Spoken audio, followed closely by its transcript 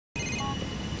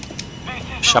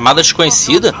Chamada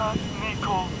desconhecida?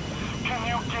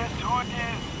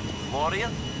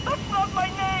 Florian? That's not my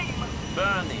name!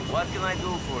 Bernie, what can I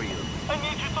do for you? I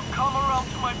need you to come around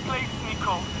to my place,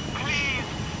 Nico. Please,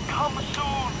 come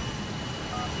soon.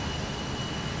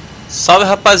 Salve,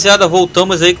 rapaziada,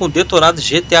 voltamos aí com o detonado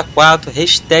GTA 4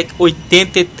 hashtag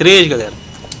 83, galera.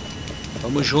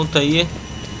 Vamos junto aí.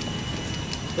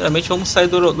 Geralmente vamos sair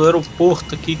do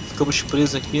aeroporto aqui, ficamos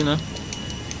presos aqui, né?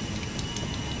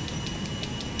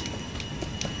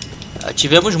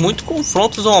 Tivemos muitos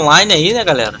confrontos online aí, né,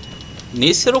 galera?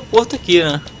 Nesse aeroporto aqui,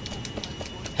 né?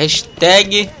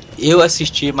 Hashtag eu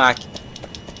assisti Mac.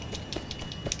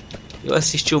 Eu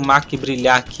assisti o Mac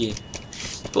brilhar aqui.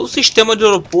 Todo o sistema de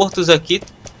aeroportos aqui,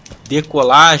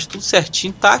 decolagem, tudo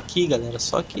certinho, tá aqui, galera.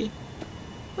 Só que...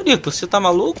 Ô, Nico, você tá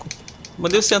maluco?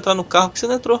 Mandei você entrar no carro que você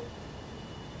não entrou.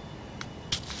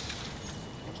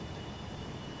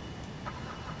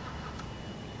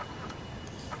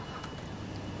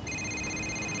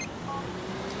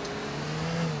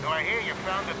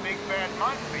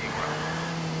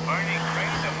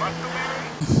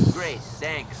 Great,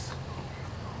 thanks.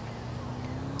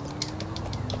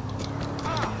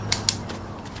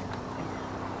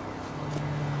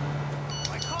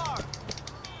 My car!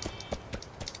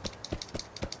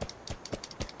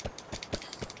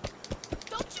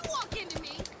 Don't you walk into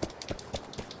me!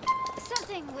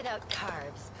 Something without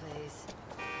carbs, please.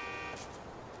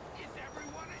 Is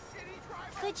everyone a city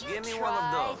driver? Could you Give me try one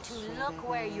of those. to look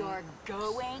where you're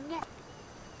going?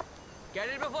 Get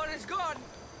it before it's gone!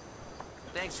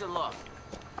 Thanks a lot.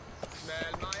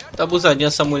 Smell my... Tá abusadinha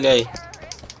essa mulher aí.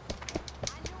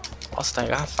 Nossa, tá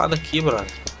engarrafada aqui, brother.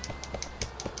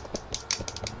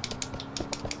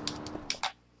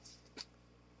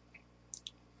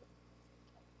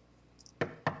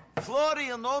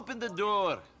 Florian, open the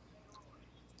door.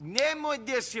 Nemo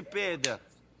desse peda.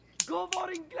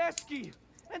 Govor Ingleski!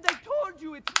 And I told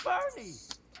you it's Bernie!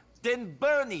 Then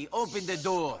Bernie, open the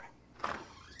door.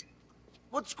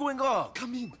 What's going on?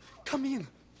 Come in, come in.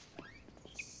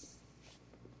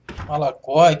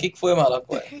 Malacói, o que foi, The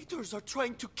Malacói? haters are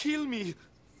trying to kill me.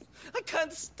 I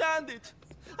can't stand it.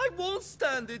 I won't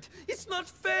stand it. It's not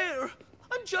fair.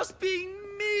 I'm just being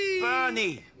me.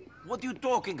 Bernie, what are you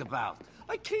talking about?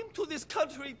 I came to this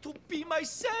country to be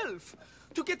myself.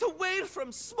 To get away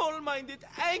from small-minded,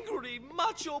 angry,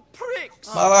 macho pricks.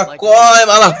 Malacói,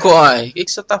 Malacói. O que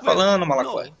você tá falando,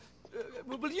 Malacói?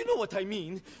 Well, you know what I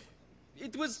mean.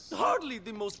 It was hardly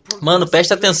the most Mano,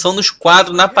 presta atenção nos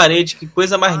quadros na parede. Que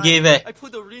coisa mais gay, velho. I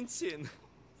put a rinse in.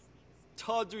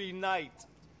 Tawdry night.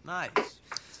 Nice.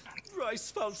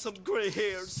 Bryce found some gray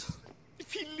hairs.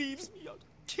 If he leaves me, I'll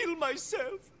kill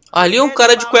myself. Ali um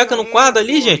cara de cueca no quadro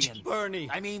ali, gente. Bernie,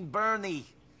 I mean, Bernie.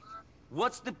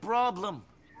 What's the problem?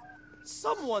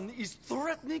 someone is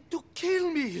threatening to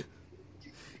kill me.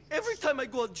 Every time I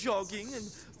go out jogging and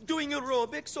doing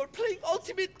aerobics or playing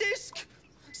Ultimate Disc,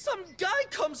 some guy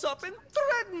comes up and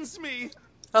threatens me.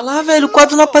 Olha lá, velho, o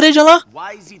quadro na parede, olha lá.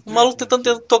 Why is he O maluco tentando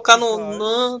threatening tocar no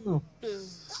nano.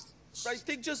 I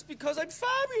think just because I'm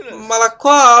fabulous.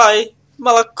 Malacói,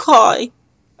 Malacói.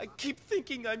 I keep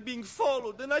thinking I'm being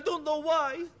followed and I don't know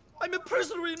why. I'm a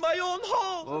prisoner in my own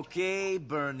home. you? Okay,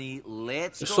 Bernie,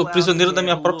 let's Eu go sou out prisioneiro and da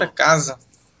minha have a própria look. casa.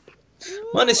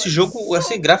 Mano, esse jogo,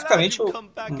 assim, graficamente, So glad you come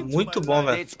back into muito my bom, life.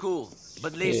 velho. That's cool.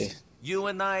 But listen, you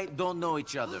and I don't know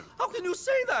each other. How can you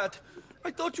say that? I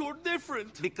thought you were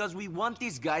different. Because we want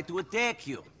this guy to attack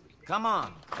you. Come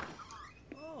on.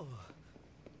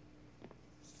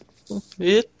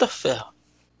 Eita ferro.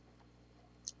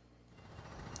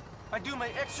 I do my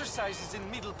exercises in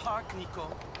Middle Park, Nico.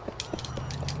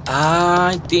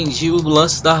 Ah, entendi o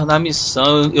lance da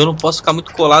missão. Eu não posso ficar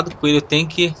muito colado com ele. Eu tenho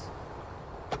que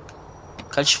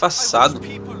ficar I disfarçado. wish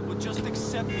people would just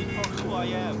accept me for who I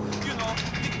am. You know,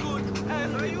 the good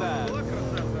and the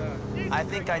bad. I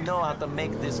think I know how to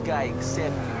make this guy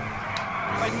accept you.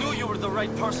 I knew you were the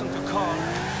right person to call.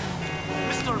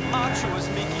 Mr. Macho is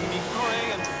making me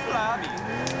gray and flabby.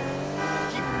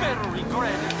 He better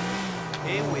regret it.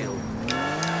 He will.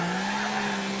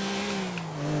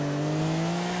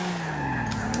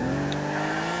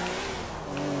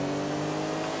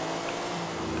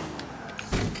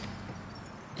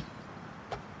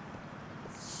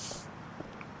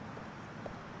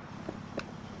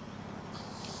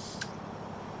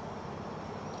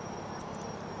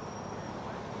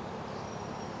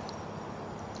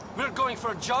 We're going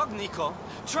for a jog, Nico.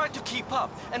 Try to keep up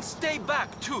and stay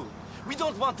back too. We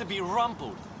don't want to be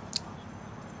rumpled.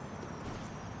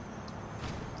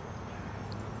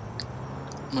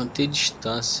 Manter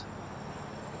distância.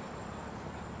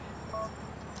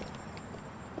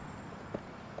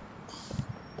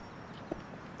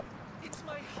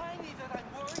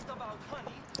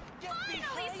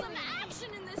 Finally, some action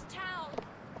in this town.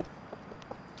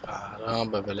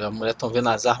 Caramba, velho. A mulher tão vendo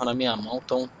as armas na minha mão,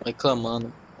 tão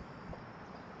reclamando.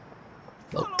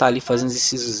 Tá ali fazendo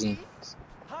exercíciozinho.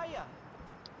 Hiya.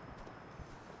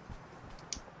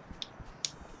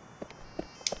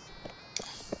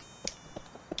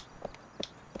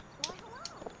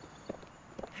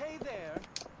 Hey there.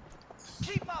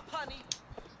 Keep up, honey.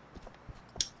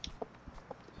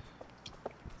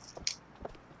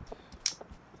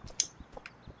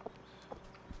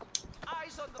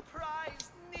 Eyes on the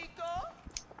prize, Nico.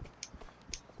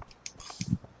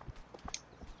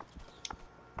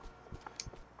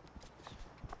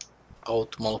 Olha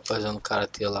outro maluco fazendo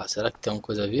karatê lá. Será que tem alguma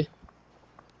coisa a ver?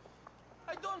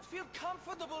 I don't feel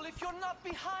comfortable if you're not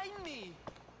behind me.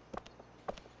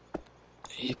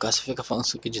 Ih, o Cássio fica falando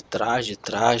isso aqui de trás,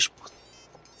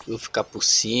 eu ficar por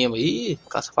cima. Ih, o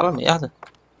Cássio fala merda.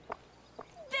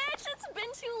 Bitch, it's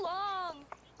been too long.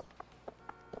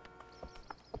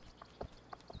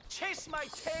 Chase my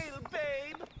tail,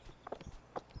 babe.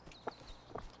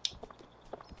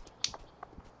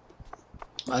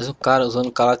 Mais um cara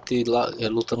usando karatê lá,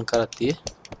 lutando karatê.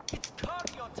 It's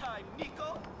cardio time,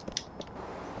 Nico.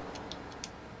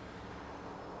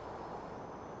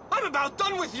 I'm about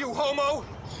done with you, homo!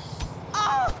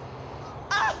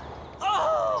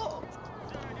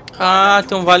 Ah,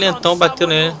 tem um valentão batendo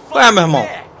nele. Qual é, meu irmão?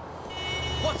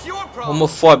 What's your problem,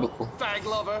 Homofóbico. fag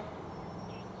lover?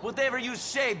 Whatever you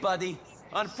say, buddy.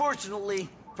 Unfortunately,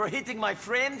 for hitting my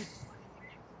friend,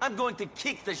 I'm going to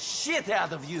kick the shit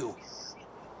out of you.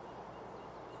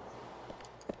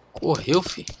 Correu,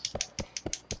 fi.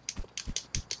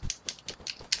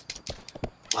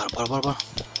 Bora.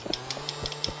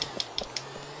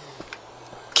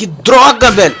 Que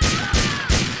droga, velho.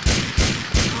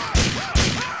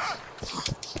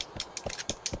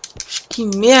 Que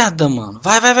merda, mano.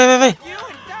 Vai.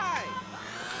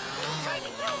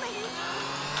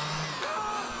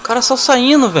 O cara só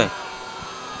saindo, velho.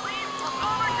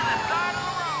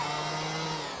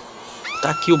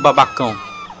 Tá aqui o babacão.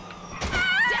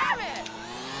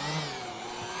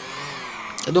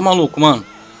 Cadê o maluco, mano?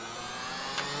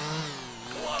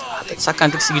 Ah, tá de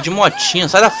sacanagem, tem que seguir de motinha.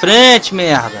 Sai da frente,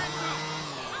 merda.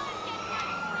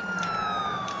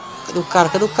 Cadê o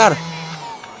cara?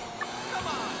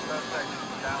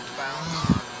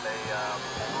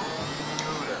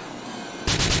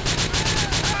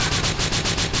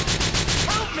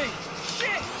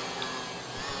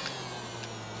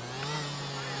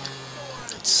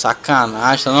 De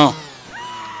sacanagem, tá não?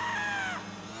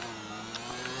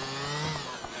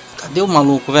 Cadê o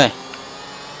maluco, velho?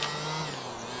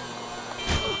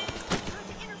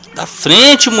 Da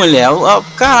frente, mulher.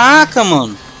 Caraca,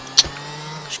 mano.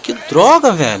 Que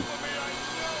droga, velho.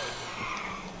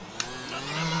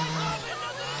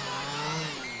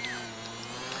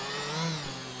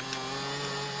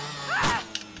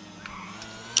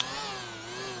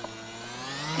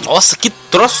 Nossa, que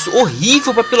troço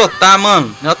horrível pra pilotar,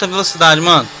 mano. Em alta velocidade,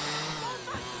 mano.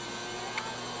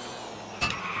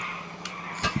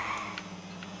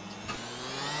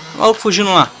 Olha o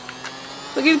fugindo lá.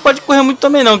 Aqui ele pode correr muito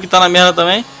também não, que tá na merda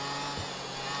também.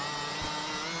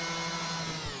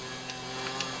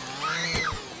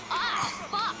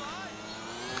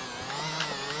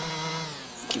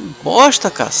 Que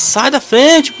bosta, cara. Sai da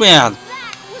frente, cunhado.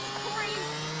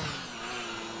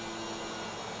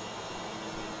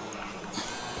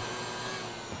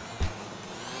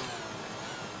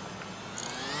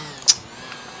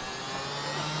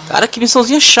 Cara, que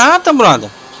missãozinha chata, brother.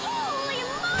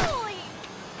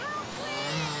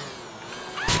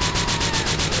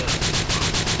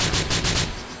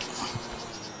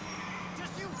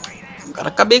 Cara,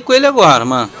 acabei com ele agora,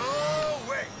 mano.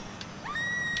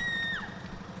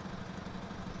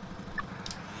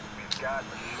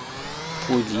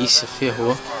 Polícia,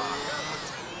 ferrou.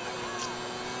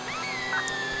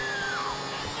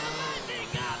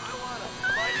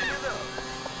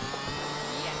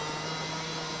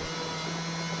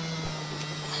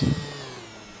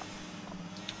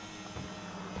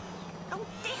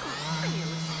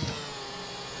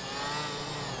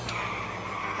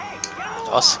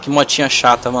 Nossa, que motinha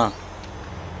chata, mano.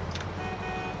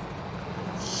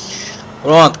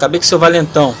 Pronto, acabei com seu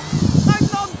valentão. I'm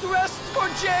not dressed for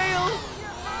jail.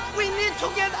 We need to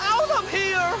get out of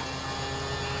here.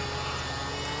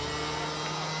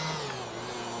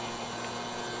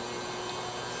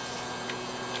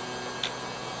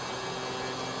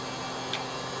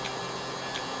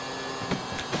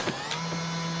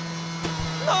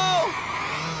 No!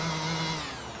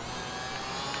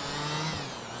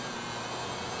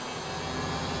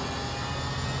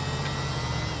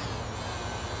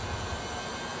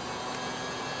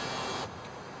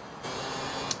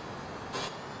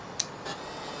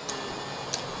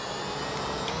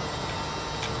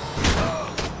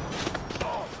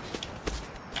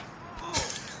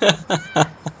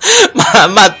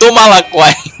 Matou o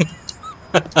Malacói.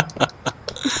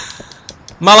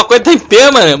 Malacói tá em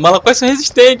pé, mano. Malacói são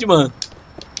resistentes, mano.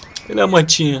 Ele é a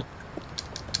mantinha.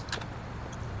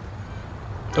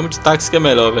 Tamo de táxi que é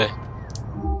melhor, velho.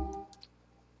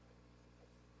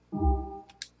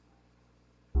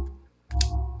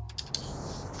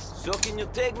 So can you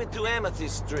take me to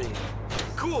Amethyst Street?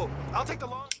 Cool. I'll take the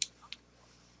long.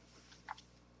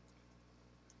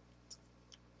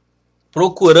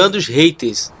 Procurando os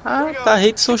haters. Ah, tá.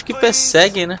 Haters são os que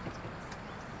perseguem, né?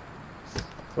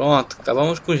 Pronto.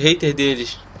 Acabamos com os haters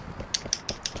deles.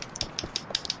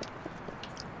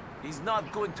 He's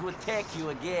not going to attack you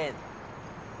again.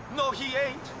 No, he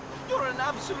ain't. You're an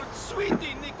absolute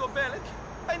sweetie, Nico Bellic.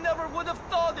 I never would have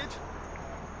thought it.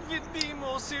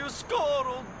 Vidimo se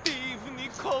skoro divni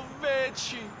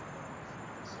kovechi.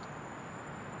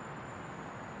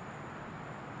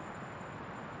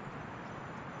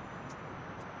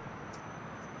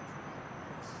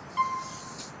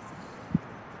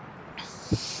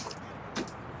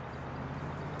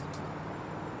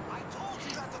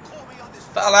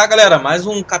 Tá lá, galera, mais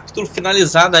um capítulo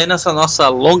finalizado aí nessa nossa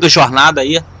longa jornada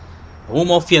aí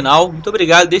rumo ao final. Muito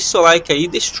obrigado, deixe seu like aí,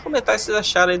 deixe os comentários se vocês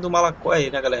acharam aí do Malacói aí,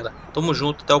 né, galera? Tamo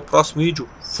junto, até o próximo vídeo.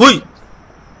 Fui!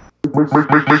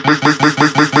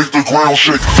 Make the ground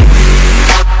shake.